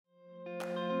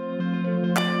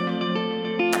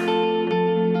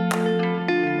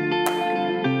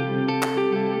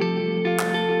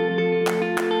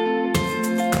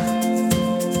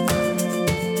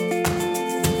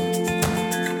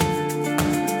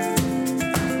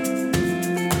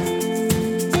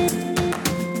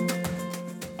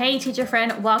teacher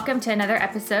friend. Welcome to another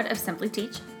episode of Simply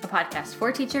Teach, a podcast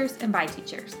for teachers and by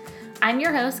teachers. I'm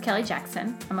your host, Kelly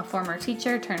Jackson. I'm a former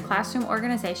teacher turned classroom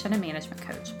organization and management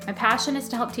coach. My passion is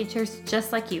to help teachers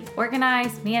just like you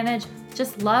organize, manage,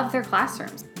 just love their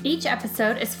classrooms. Each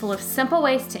episode is full of simple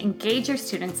ways to engage your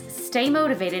students, stay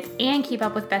motivated, and keep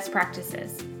up with best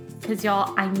practices. Because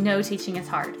y'all, I know teaching is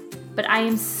hard, but I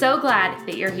am so glad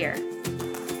that you're here.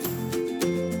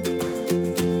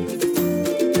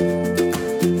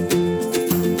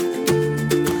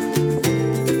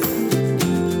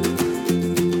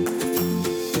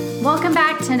 Welcome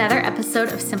back to another episode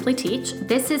of Simply Teach.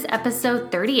 This is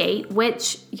episode 38,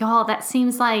 which, y'all, that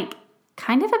seems like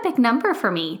kind of a big number for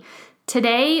me.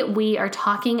 Today, we are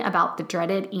talking about the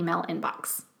dreaded email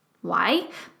inbox. Why?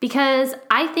 Because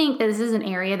I think that this is an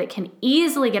area that can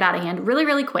easily get out of hand really,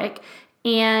 really quick,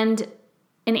 and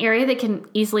an area that can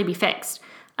easily be fixed.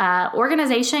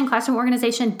 Classroom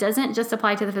organization doesn't just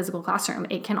apply to the physical classroom.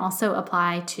 It can also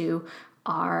apply to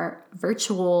our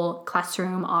virtual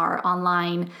classroom, our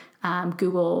online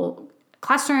Google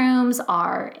Classrooms,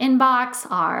 our inbox,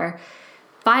 our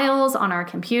files on our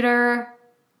computer.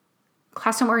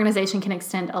 Classroom organization can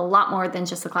extend a lot more than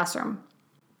just the classroom.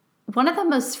 One of the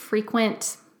most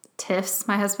frequent tiffs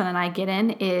my husband and I get in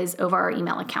is over our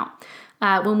email account.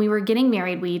 When we were getting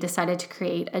married, we decided to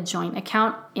create a joint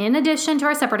account in addition to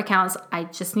our separate accounts. I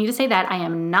just need to say that I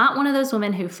am not one of those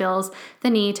women who feels the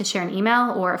need to share an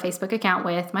email or a Facebook account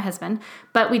with my husband,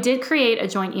 but we did create a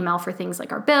joint email for things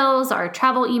like our bills, our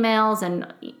travel emails,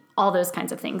 and all those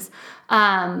kinds of things.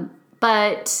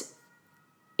 But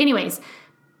anyways,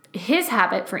 his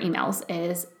habit for emails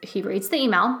is he reads the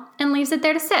email and leaves it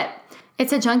there to sit.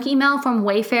 It's a junk email from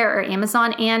Wayfair or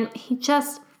Amazon, and he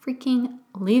just freaking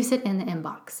leaves it in the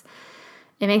inbox.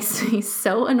 It makes me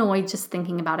so annoyed just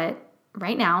thinking about it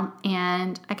right now,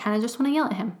 and I kind of just want to yell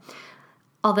at him.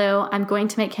 Although I'm going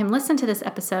to make him listen to this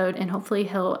episode, and hopefully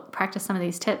he'll practice some of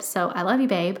these tips. So I love you,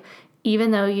 babe,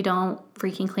 even though you don't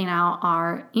freaking clean out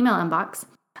our email inbox.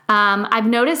 I've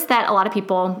noticed that a lot of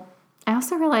people, I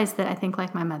also realized that I think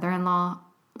like my mother-in-law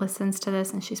listens to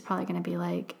this, and she's probably going to be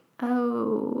like,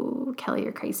 oh, Kelly,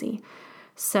 you're crazy.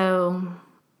 So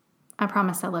I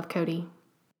promise I love Cody.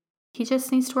 He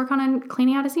just needs to work on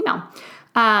cleaning out his email.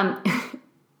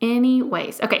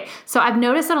 Anyways, okay, so I've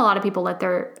noticed that a lot of people let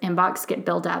their inbox get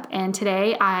built up, and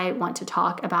today I want to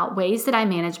talk about ways that I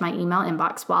manage my email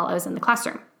inbox while I was in the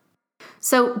classroom.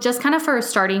 So just kind of for a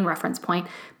starting reference point,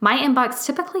 my inbox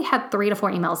typically had 3 to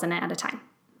 4 emails in it at a time.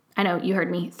 I know, you heard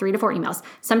me, 3 to 4 emails.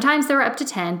 Sometimes there were up to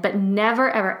 10, but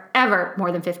never, ever, ever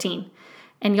more than 15.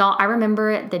 And y'all, I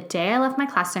remember the day I left my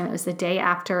classroom, it was the day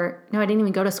after, no, I didn't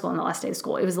even go to school on the last day of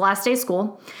school. It was the last day of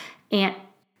school, and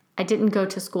I didn't go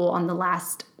to school on the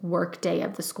last work day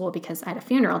of the school because I had a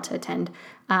funeral to attend.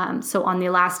 So on the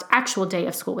last actual day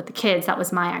of school with the kids, that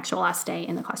was my actual last day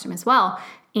in the classroom as well.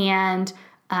 And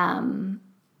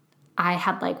I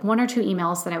had like 1 or 2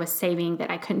 emails that I was saving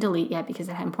that I couldn't delete yet because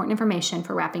it had important information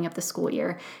for wrapping up the school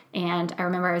year. And I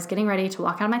remember I was getting ready to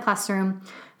walk out of my classroom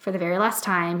for the very last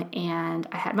time, and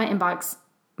I had my inbox.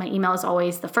 My email is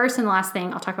always the first and the last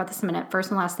thing. I'll talk about this in a minute. First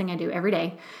and last thing I do every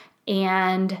day.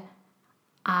 And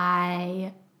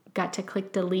I got to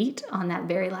click delete on that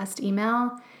very last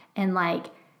email, and like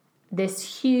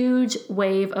this huge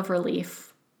wave of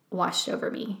relief washed over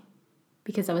me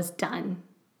because I was done,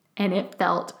 and it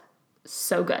felt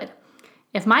so good.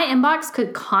 If my inbox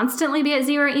could constantly be at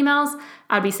 0 emails,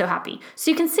 I'd be so happy.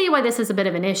 So you can see why this is a bit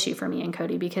of an issue for me and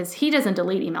Cody, because he doesn't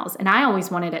delete emails, and I always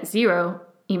wanted at 0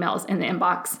 emails in the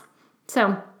inbox.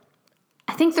 So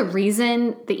I think the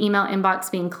reason the email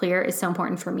inbox being clear is so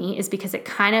important for me is because it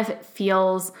kind of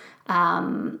feels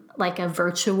like a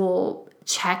virtual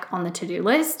check on the to-do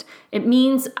list. It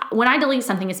means when I delete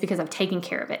something, it's because I've taken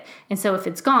care of it. And so if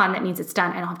it's gone, that means it's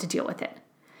done. I don't have to deal with it.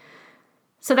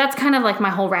 So that's kind of like my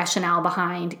whole rationale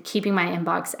behind keeping my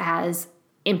inbox as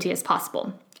empty as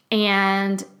possible.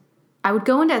 And I would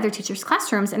go into other teachers'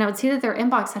 classrooms and I would see that their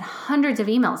inbox had hundreds of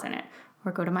emails in it,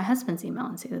 or go to my husband's email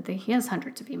and see that he has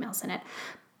hundreds of emails in it.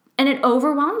 And it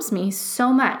overwhelms me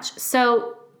so much.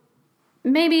 So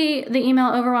maybe the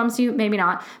email overwhelms you, maybe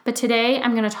not. But today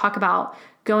I'm going to talk about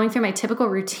going through my typical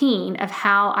routine of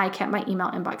how I kept my email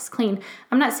inbox clean.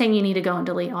 I'm not saying you need to go and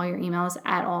delete all your emails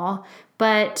at all,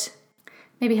 but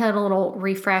maybe have a little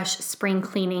refresh spring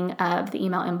cleaning of the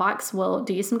email inbox will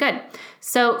do you some good.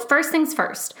 So first things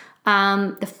first,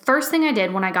 the first thing I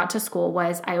did when I got to school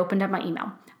was I opened up my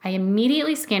email. I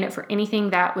immediately scanned it for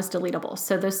anything that was deletable.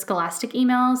 So those Scholastic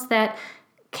emails that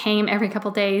came every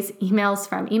couple days, emails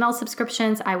from email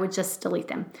subscriptions, I would just delete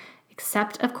them.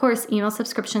 Except, of course, email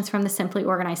subscriptions from the Simply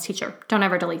Organized Teacher. Don't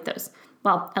ever delete those.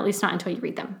 Well, at least not until you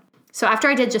read them. So after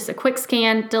I did just a quick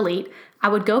scan, delete, I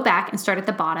would go back and start at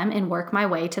the bottom and work my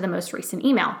way to the most recent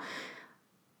email.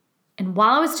 And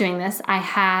while I was doing this, I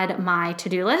had my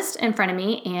to-do list in front of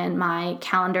me and my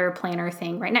calendar planner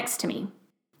thing right next to me.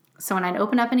 So when I'd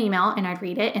open up an email and I'd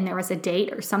read it and there was a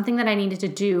date or something that I needed to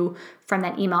do from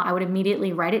that email, I would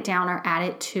immediately write it down or add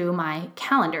it to my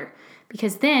calendar.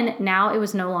 Because then now it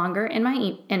was no longer in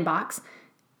my inbox.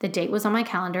 The date was on my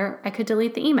calendar. I could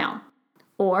delete the email.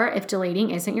 Or if deleting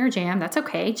isn't your jam, that's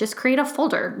okay. Just create a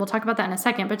folder. We'll talk about that in a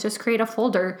second, but just create a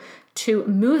folder to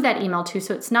move that email to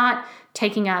so it's not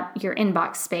taking up your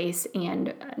inbox space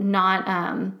and not,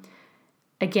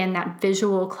 again, that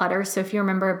visual clutter. So if you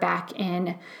remember back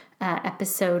in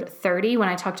episode 30, when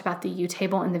I talked about the U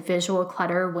table and the visual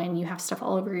clutter when you have stuff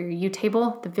all over your U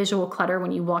table, the visual clutter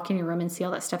when you walk in your room and see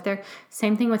all that stuff there,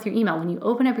 same thing with your email. When you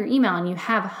open up your email and you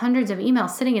have hundreds of emails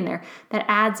sitting in there, that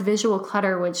adds visual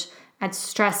clutter, which adds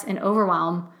stress and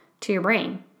overwhelm to your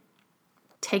brain.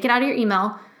 Take it out of your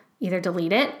email, either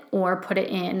delete it or put it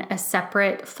in a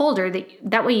separate folder.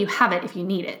 That way you have it if you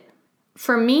need it.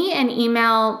 For me, an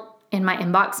email in my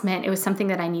inbox meant it was something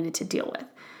that I needed to deal with.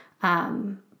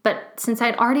 But since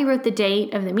I'd already wrote the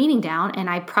date of the meeting down and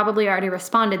I probably already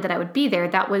responded that I would be there,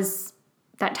 that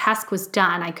task was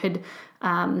done. I could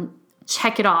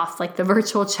check it off, like the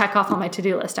virtual check off on my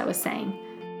to-do list I was saying.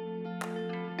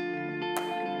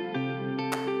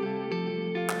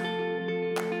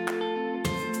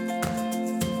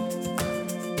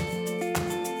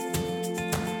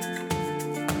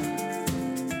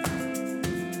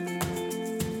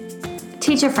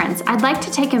 Teacher friends, I'd like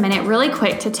to take a minute really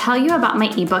quick to tell you about my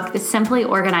ebook, The Simply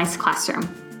Organized Classroom.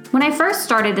 When I first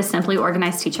started The Simply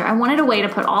Organized Teacher, I wanted a way to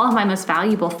put all of my most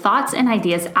valuable thoughts and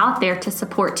ideas out there to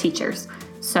support teachers.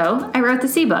 So I wrote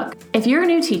this ebook. If you're a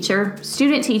new teacher,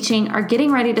 student teaching, or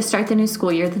getting ready to start the new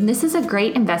school year, then this is a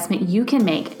great investment you can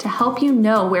make to help you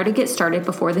know where to get started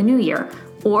before the new year,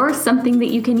 or something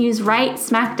that you can use right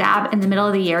smack dab in the middle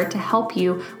of the year to help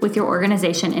you with your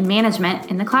organization and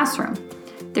management in the classroom.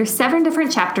 There's 7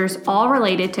 different chapters, all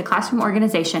related to classroom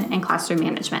organization and classroom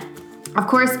management. Of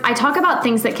course, I talk about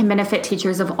things that can benefit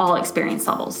teachers of all experience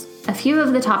levels. A few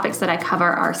of the topics that I cover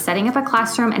are setting up a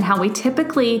classroom and how we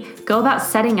typically go about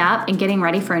setting up and getting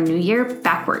ready for a new year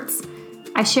backwards.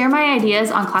 I share my ideas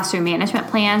on classroom management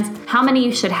plans, how many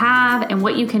you should have, and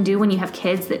what you can do when you have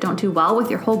kids that don't do well with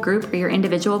your whole group or your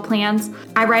individual plans.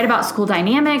 I write about school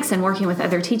dynamics and working with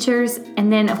other teachers.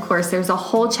 And then, of course, there's a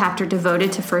whole chapter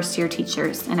devoted to first-year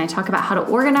teachers. And I talk about how to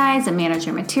organize and manage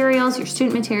your materials, your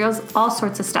student materials, all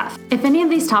sorts of stuff. If any of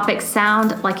these topics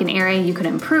sound like an area you could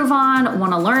improve on,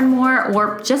 want to learn more,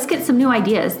 or just get some new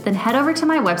ideas, then head over to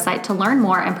my website to learn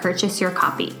more and purchase your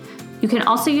copy. You can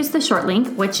also use the short link,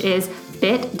 which is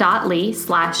bit.ly/TSOT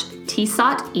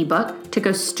ebook to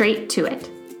go straight to it.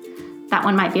 That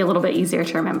one might be a little bit easier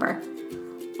to remember.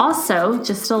 Also,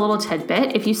 just a little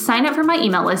tidbit, if you sign up for my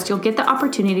email list, you'll get the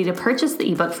opportunity to purchase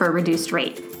the ebook for a reduced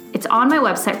rate. It's on my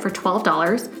website for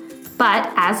 $12,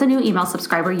 but as a new email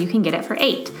subscriber, you can get it for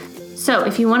 $8. So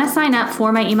if you want to sign up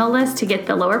for my email list to get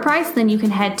the lower price, then you can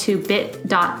head to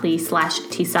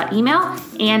bit.ly/TSOT email.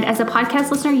 And as a podcast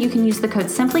listener, you can use the code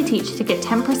SimplyTeach to get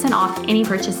 10% off any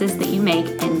purchases that you make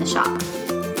in the shop.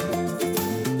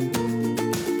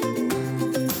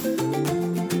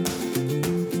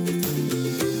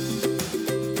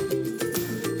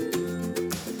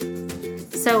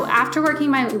 So after working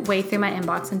my way through my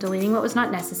inbox and deleting what was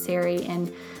not necessary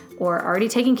or already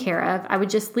taken care of, I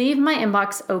would just leave my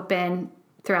inbox open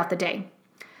throughout the day.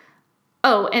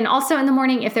 Oh, and also in the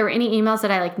morning, if there were any emails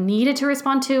that I needed to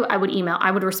respond to, I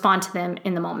would respond to them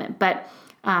in the moment. But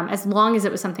as long as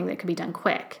it was something that could be done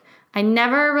quick. I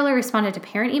never really responded to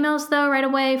parent emails though right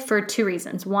away for 2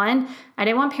 reasons. One, I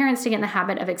didn't want parents to get in the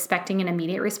habit of expecting an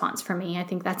immediate response from me. I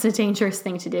think that's a dangerous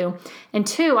thing to do. And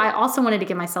 2, I also wanted to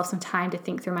give myself some time to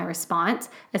think through my response,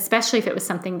 especially if it was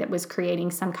something that was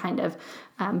creating some kind of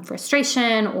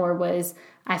frustration or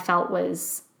I felt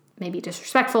was maybe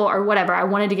disrespectful or whatever. I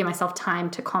wanted to give myself time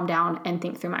to calm down and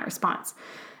think through my response.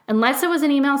 Unless it was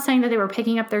an email saying that they were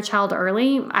picking up their child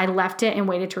early, I left it and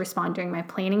waited to respond during my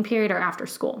planning period or after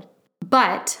school.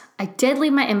 But I did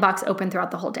leave my inbox open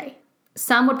throughout the whole day.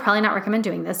 Some would probably not recommend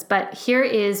doing this, but here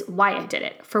is why I did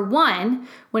it. For one,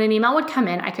 when an email would come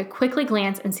in, I could quickly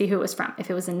glance and see who it was from.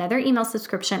 If it was another email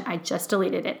subscription, I just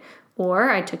deleted it. Or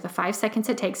I took the 5 seconds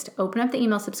it takes to open up the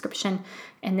email subscription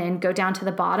and then go down to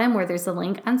the bottom where there's the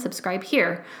link, unsubscribe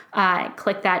here.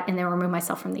 Click that and then remove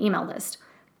myself from the email list.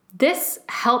 This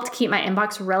helped keep my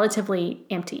inbox relatively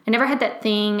empty. I never had that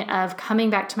thing of coming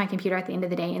back to my computer at the end of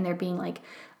the day and there being like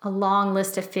a long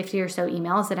list of 50 or so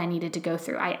emails that I needed to go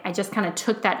through. I just kind of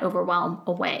took that overwhelm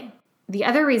away. The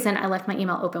other reason I left my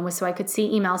email open was so I could see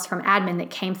emails from admin that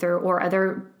came through or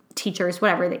other teachers,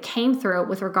 whatever, that came through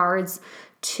with regards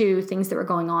to things that were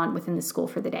going on within the school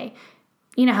for the day.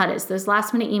 You know how it is. Those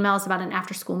last minute emails about an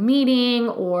after school meeting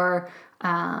or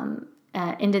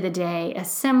end of the day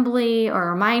assembly or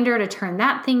a reminder to turn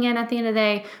that thing in at the end of the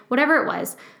day, whatever it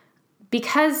was.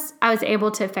 Because I was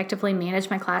able to effectively manage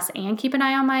my class and keep an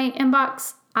eye on my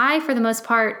inbox, I, for the most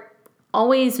part,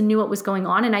 always knew what was going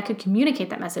on and I could communicate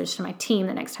that message to my team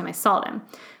the next time I saw them.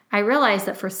 I realized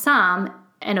that for some,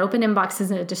 an open inbox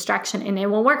is a distraction and it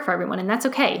won't work for everyone, and that's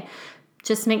okay.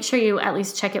 Just make sure you at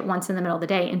least check it once in the middle of the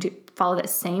day and follow that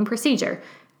same procedure.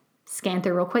 Scan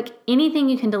through real quick. Anything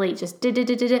you can delete, just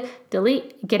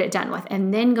delete, get it done with,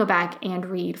 and then go back and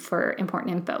read for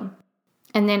important info.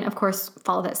 And then, of course,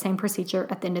 follow that same procedure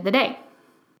at the end of the day.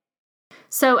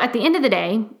 So at the end of the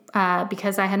day,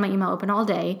 because I had my email open all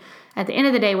day, at the end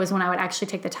of the day was when I would actually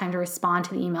take the time to respond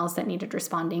to the emails that needed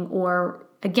responding, or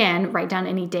again, write down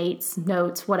any dates,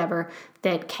 notes, whatever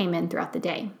that came in throughout the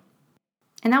day.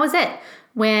 And that was it.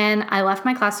 When I left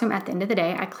my classroom at the end of the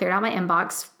day, I cleared out my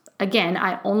inbox. Again,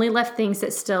 I only left things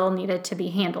that still needed to be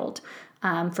handled.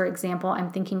 For example, I'm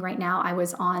thinking right now I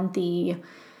was on the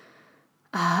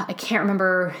I can't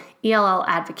remember, ELL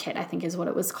Advocate, I think is what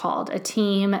it was called, a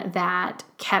team that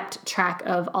kept track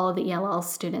of all of the ELL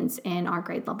students in our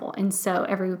grade level. And so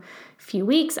every few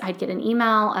weeks, I'd get an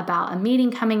email about a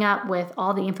meeting coming up with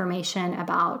all the information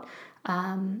about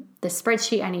the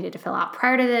spreadsheet I needed to fill out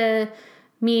prior to the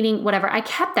meeting, whatever. I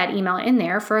kept that email in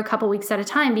there for a couple weeks at a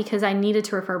time because I needed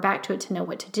to refer back to it to know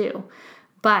what to do.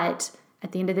 But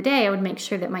at the end of the day, I would make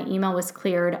sure that my email was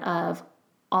cleared of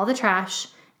all the trash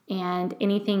and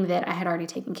anything that I had already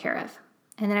taken care of.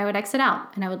 And then I would exit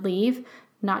out and I would leave,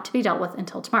 not to be dealt with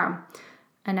until tomorrow.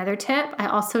 Another tip, I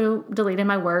also deleted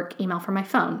my work email from my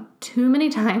phone. Too many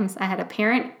times I had a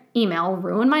parent email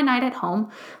ruin my night at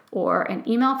home, or an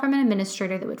email from an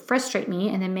administrator that would frustrate me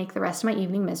and then make the rest of my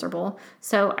evening miserable.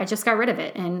 So I just got rid of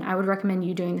it, and I would recommend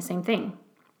you doing the same thing.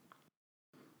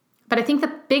 But I think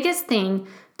the biggest thing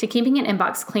to keeping an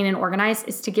inbox clean and organized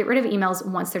is to get rid of emails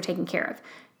once they're taken care of.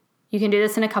 You can do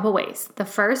this in a couple ways. The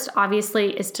first,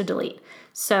 obviously, is to delete.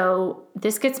 So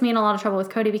this gets me in a lot of trouble with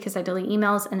Cody because I delete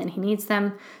emails and then he needs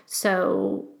them.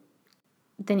 So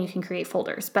then you can create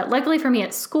folders. But luckily for me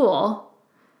at school,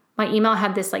 my email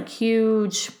had this like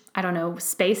huge,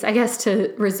 space, I guess,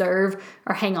 to reserve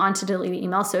or hang on to delete the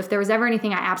email. So if there was ever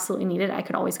anything I absolutely needed, I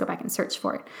could always go back and search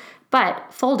for it.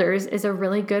 But folders is a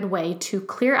really good way to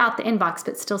clear out the inbox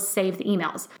but still save the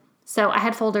emails. So I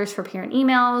had folders for parent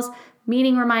emails,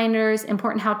 meeting reminders,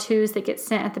 important how-tos that get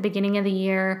sent at the beginning of the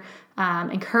year,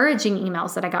 encouraging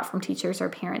emails that I got from teachers or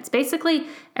parents. Basically,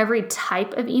 every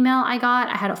type of email I got,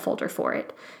 I had a folder for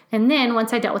it. And then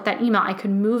once I dealt with that email, I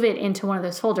could move it into one of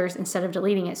those folders instead of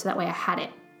deleting it, so that way I had it.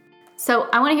 So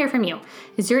I want to hear from you.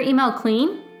 Is your email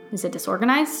clean? Is it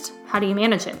disorganized? How do you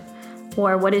manage it?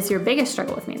 Or what is your biggest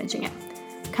struggle with managing it?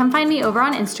 Come find me over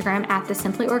on Instagram at The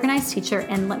Simply Organized Teacher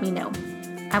and let me know.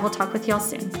 I will talk with y'all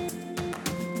soon.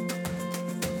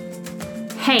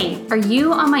 Hey, are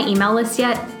you on my email list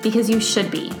yet? Because you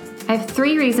should be. I have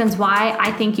 3 reasons why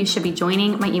I think you should be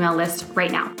joining my email list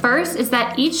right now. First is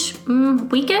that each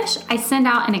weekish, I send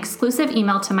out an exclusive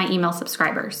email to my email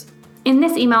subscribers. In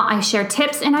this email, I share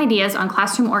tips and ideas on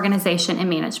classroom organization and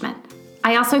management.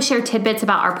 I also share tidbits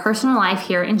about our personal life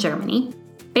here in Germany.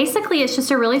 Basically, it's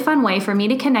just a really fun way for me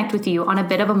to connect with you on a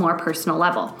bit of a more personal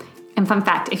level. And fun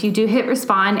fact, if you do hit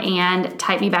respond and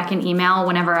type me back an email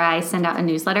whenever I send out a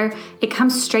newsletter, it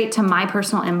comes straight to my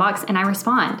personal inbox and I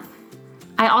respond.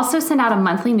 I also send out a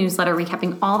monthly newsletter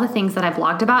recapping all the things that I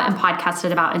blogged about and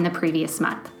podcasted about in the previous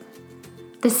month.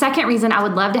 The second reason I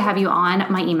would love to have you on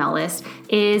my email list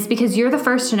is because you're the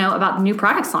first to know about new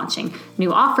products launching,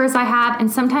 new offers I have, and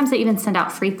sometimes I even send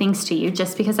out free things to you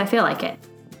just because I feel like it.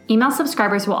 Email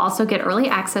subscribers will also get early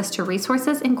access to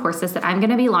resources and courses that I'm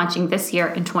going to be launching this year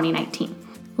in 2019.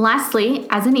 Lastly,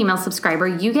 as an email subscriber,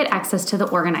 you get access to the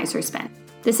Organizer's Bin.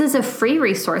 This is a free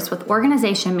resource with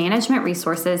organization management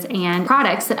resources and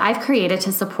products that I've created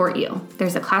to support you.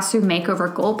 There's a classroom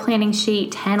makeover goal planning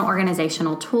sheet, 10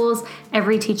 organizational tools.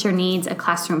 Every teacher needs a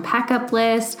classroom pack-up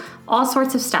list, all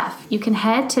sorts of stuff. You can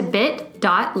head to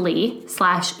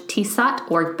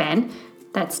bit.ly/tsot.orgbin.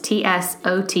 That's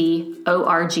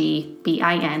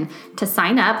TSOTORGBIN to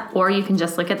sign up, or you can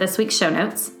just look at this week's show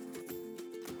notes.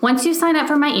 Once you sign up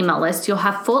for my email list, you'll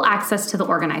have full access to the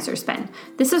organizers bin.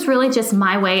 This is really just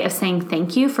my way of saying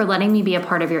thank you for letting me be a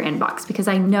part of your inbox because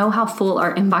I know how full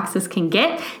our inboxes can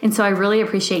get, and so I really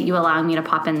appreciate you allowing me to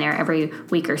pop in there every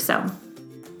week or so.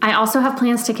 I also have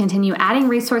plans to continue adding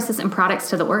resources and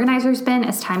products to the organizers bin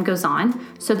as time goes on,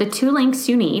 so the 2 links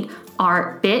you need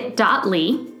are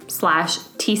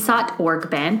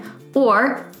bit.ly/tsot.org-bin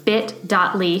or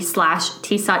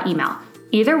bit.ly/tsot-email.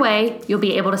 Either way, you'll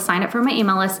be able to sign up for my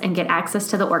email list and get access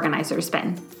to the organizers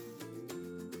bin.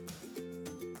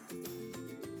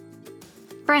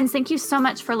 Friends, thank you so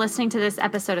much for listening to this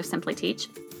episode of Simply Teach.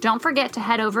 Don't forget to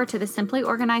head over to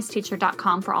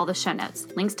thesimplyorganizedteacher.com for all the show notes,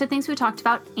 links to things we talked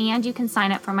about, and you can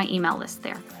sign up for my email list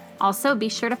there. Also, be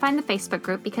sure to find the Facebook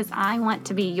group because I want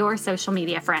to be your social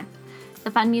media friend.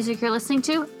 The fun music you're listening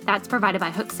to, that's provided by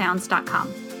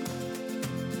hooksounds.com.